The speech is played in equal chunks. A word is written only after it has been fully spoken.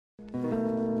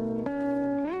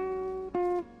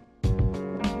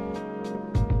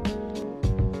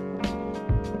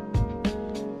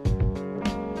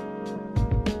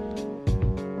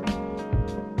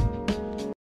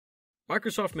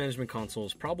Microsoft Management Console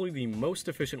is probably the most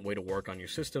efficient way to work on your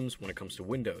systems when it comes to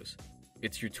Windows.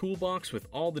 It's your toolbox with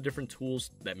all the different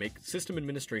tools that make system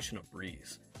administration a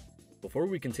breeze. Before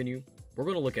we continue, we're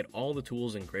going to look at all the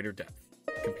tools in greater depth.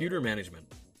 Computer Management,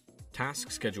 Task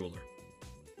Scheduler,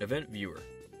 Event Viewer,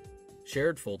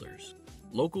 Shared Folders,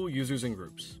 Local Users and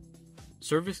Groups,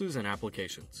 Services and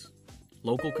Applications,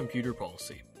 Local Computer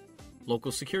Policy,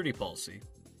 Local Security Policy,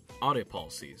 Audit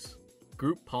Policies,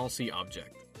 Group Policy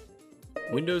Object,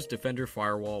 Windows Defender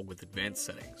Firewall with advanced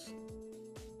settings.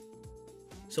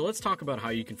 So let's talk about how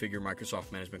you configure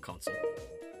Microsoft Management Console.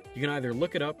 You can either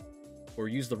look it up or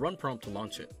use the run prompt to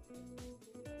launch it.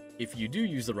 If you do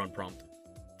use the run prompt,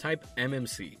 type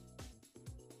MMC.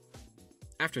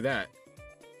 After that,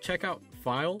 check out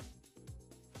File,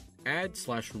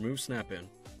 Add/Remove Snap-in,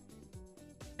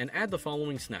 and add the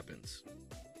following snap-ins.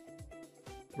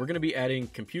 We're going to be adding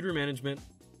Computer Management,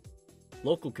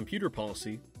 Local Computer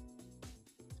Policy,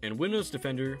 and Windows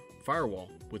Defender Firewall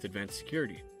with advanced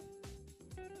security.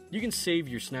 You can save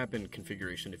your snap-in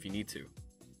configuration if you need to.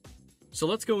 So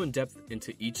let's go in depth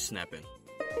into each snap-in.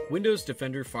 Windows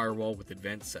Defender Firewall with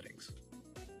advanced settings.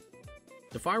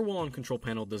 The firewall on control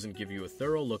panel doesn't give you a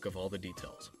thorough look of all the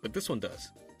details, but this one does.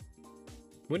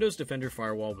 Windows Defender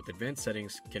Firewall with advanced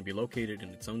settings can be located in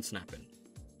its own snap-in.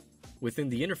 Within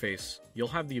the interface, you'll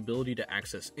have the ability to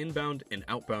access inbound and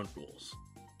outbound rules.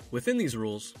 Within these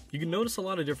rules, you can notice a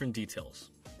lot of different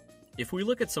details. If we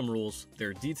look at some rules, there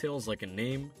are details like a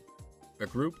name, a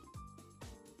group,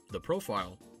 the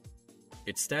profile,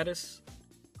 its status,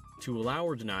 to allow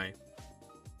or deny,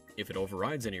 if it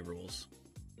overrides any rules,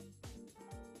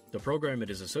 the program it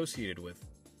is associated with,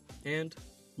 and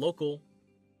local,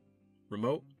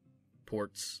 remote,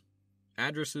 ports,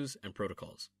 addresses, and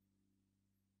protocols.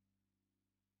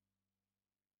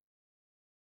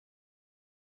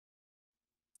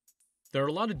 There are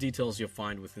a lot of details you'll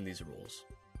find within these rules.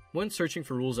 When searching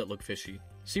for rules that look fishy,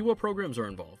 see what programs are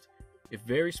involved. If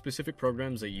very specific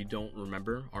programs that you don't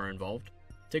remember are involved,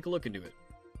 take a look into it.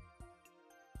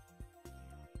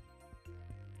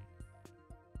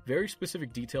 Very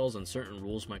specific details on certain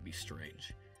rules might be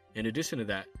strange. In addition to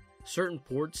that, certain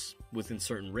ports within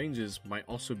certain ranges might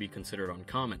also be considered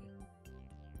uncommon.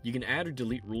 You can add or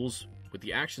delete rules with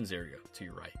the Actions area to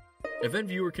your right. Event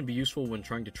Viewer can be useful when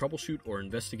trying to troubleshoot or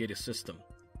investigate a system.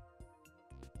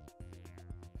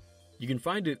 You can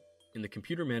find it in the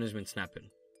Computer Management snap-in.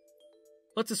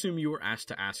 Let's assume you were asked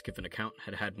to ask if an account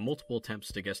had had multiple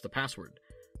attempts to guess the password.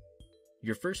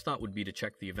 Your first thought would be to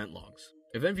check the event logs.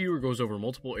 Event Viewer goes over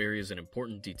multiple areas in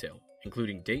important detail,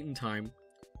 including date and time,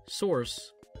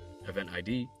 source, event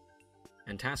ID,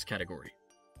 and task category.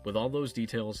 With all those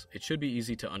details, it should be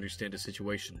easy to understand a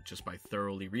situation just by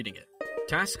thoroughly reading it.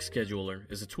 Task Scheduler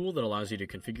is a tool that allows you to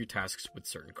configure tasks with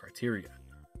certain criteria.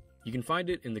 You can find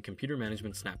it in the Computer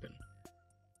Management snap-in.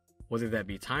 Whether that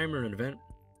be time or an event,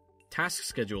 Task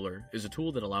Scheduler is a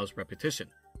tool that allows repetition.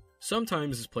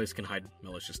 Sometimes this place can hide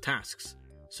malicious tasks,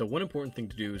 so one important thing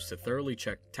to do is to thoroughly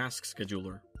check Task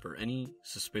Scheduler for any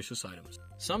suspicious items.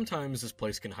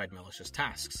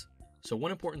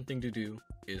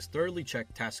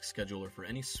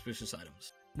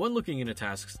 When looking into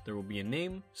tasks, there will be a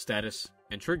name, status,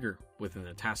 and trigger within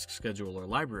the Task Scheduler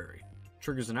library.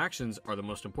 Triggers and actions are the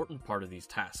most important part of these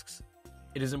tasks.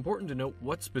 It is important to note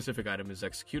what specific item is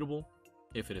executable,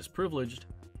 if it is privileged,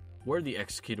 where the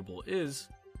executable is,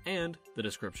 and the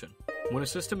description. When a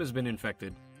system has been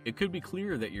infected, it could be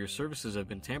clear that your services have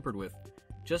been tampered with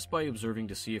just by observing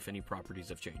to see if any properties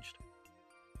have changed.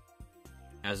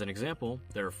 As an example,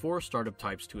 there are 4 startup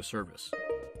types to a service.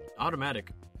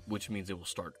 Automatic, which means it will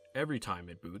start every time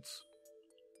it boots.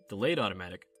 Delayed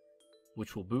automatic,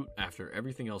 which will boot after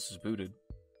everything else is booted.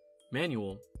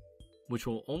 Manual, which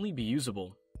will only be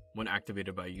usable when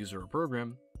activated by a user or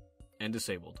program. And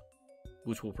disabled,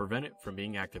 which will prevent it from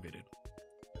being activated.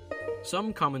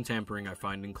 Some common tampering I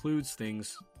find includes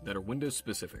things that are Windows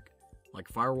specific, like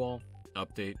Firewall,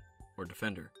 Update, or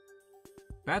Defender.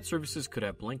 Bad services could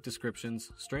have blank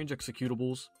descriptions, strange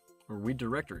executables, or weird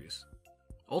directories.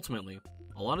 Ultimately,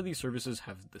 a lot of these services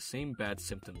have the same bad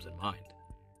symptoms in mind,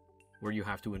 where you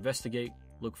have to investigate,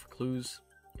 look for clues,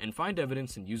 and find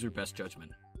evidence and use your best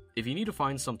judgment. If you need to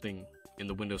find something in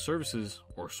the Windows services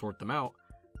or sort them out,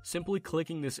 simply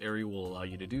clicking this area will allow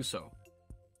you to do so.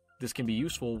 This can be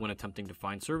useful when attempting to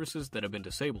find services that have been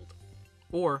disabled,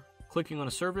 or clicking on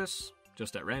a service,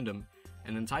 just at random,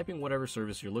 and then typing whatever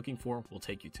service you're looking for will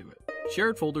take you to it.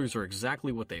 Shared folders are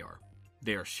exactly what they are.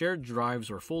 They are shared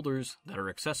drives or folders that are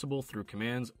accessible through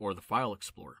commands or the File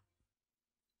Explorer.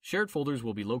 Shared folders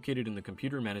will be located in the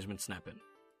Computer Management snap-in.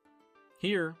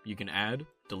 Here, you can add,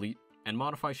 delete, and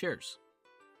modify shares.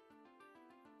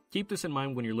 Keep this in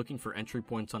mind when you're looking for entry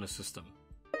points on a system.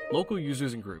 Local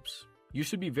users and groups. You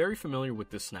should be very familiar with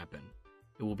this snap-in.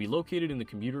 It will be located in the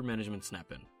Computer Management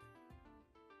snap-in.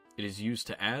 It is used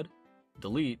to add,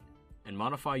 delete, and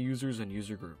modify users and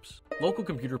user groups. Local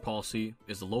computer policy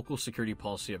is the local security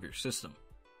policy of your system.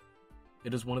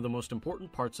 It is one of the most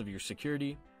important parts of your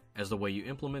security, as the way you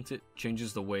implement it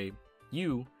changes the way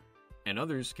you and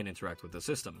others can interact with the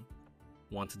system.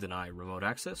 Want to deny remote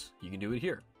access? You can do it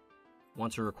here.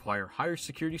 Want to require higher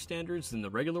security standards than the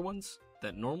regular ones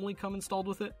that normally come installed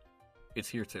with it? It's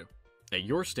here too. At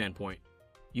your standpoint,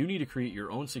 you need to create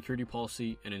your own security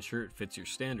policy and ensure it fits your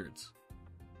standards.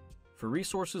 For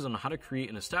resources on how to create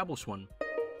and establish one,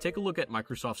 take a look at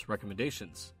Microsoft's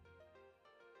recommendations.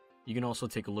 You can also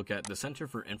take a look at the Center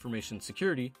for Information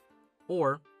Security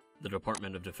or the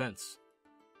Department of Defense.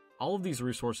 All of these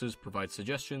resources provide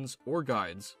suggestions or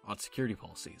guides on security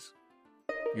policies.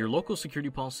 Your local security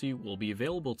policy will be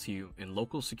available to you in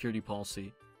Local Security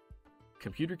Policy,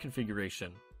 Computer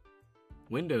Configuration,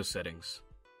 Windows Settings,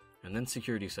 and then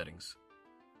Security Settings.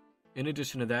 In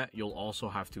addition to that, you'll also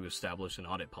have to establish an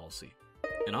audit policy.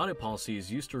 An audit policy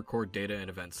is used to record data and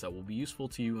events that will be useful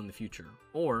to you in the future,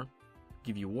 or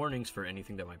give you warnings for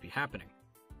anything that might be happening.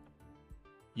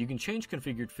 You can change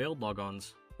configured failed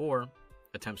logons or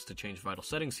attempts to change vital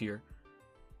settings here,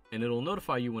 and it'll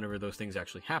notify you whenever those things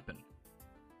actually happen.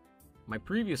 My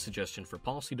previous suggestion for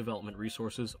policy development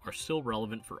resources are still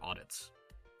relevant for audits.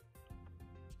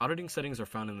 Auditing settings are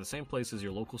found in the same place as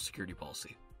your local security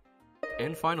policy.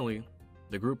 And finally,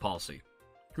 the group policy.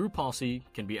 Group policy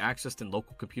can be accessed in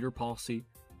local computer policy,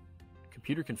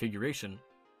 computer configuration,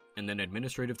 and then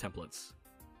administrative templates.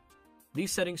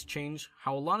 These settings change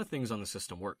how a lot of things on the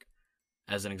system work.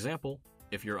 As an example,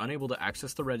 if you're unable to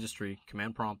access the registry,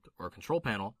 command prompt, or control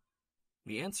panel,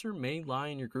 the answer may lie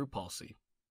in your group policy.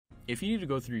 If you need to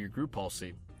go through your group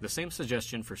policy, the same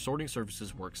suggestion for sorting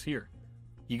services works here.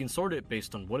 You can sort it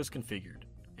based on what is configured,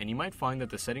 and you might find that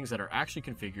the settings that are actually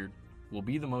configured will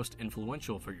be the most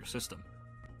influential for your system.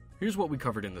 Here's what we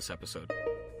covered in this episode: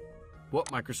 what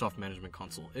Microsoft Management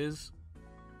Console is,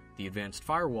 the advanced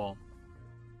firewall,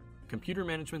 computer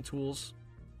management tools,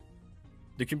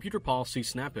 the computer policy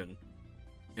snap-in,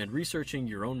 and researching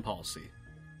your own policy.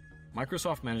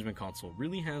 Microsoft Management Console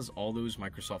really has all those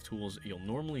Microsoft tools you'll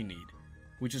normally need,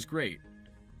 which is great,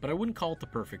 but I wouldn't call it the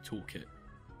perfect toolkit.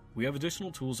 We have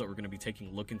additional tools that we're going to be taking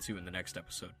a look into in the next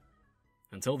episode.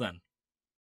 Until then,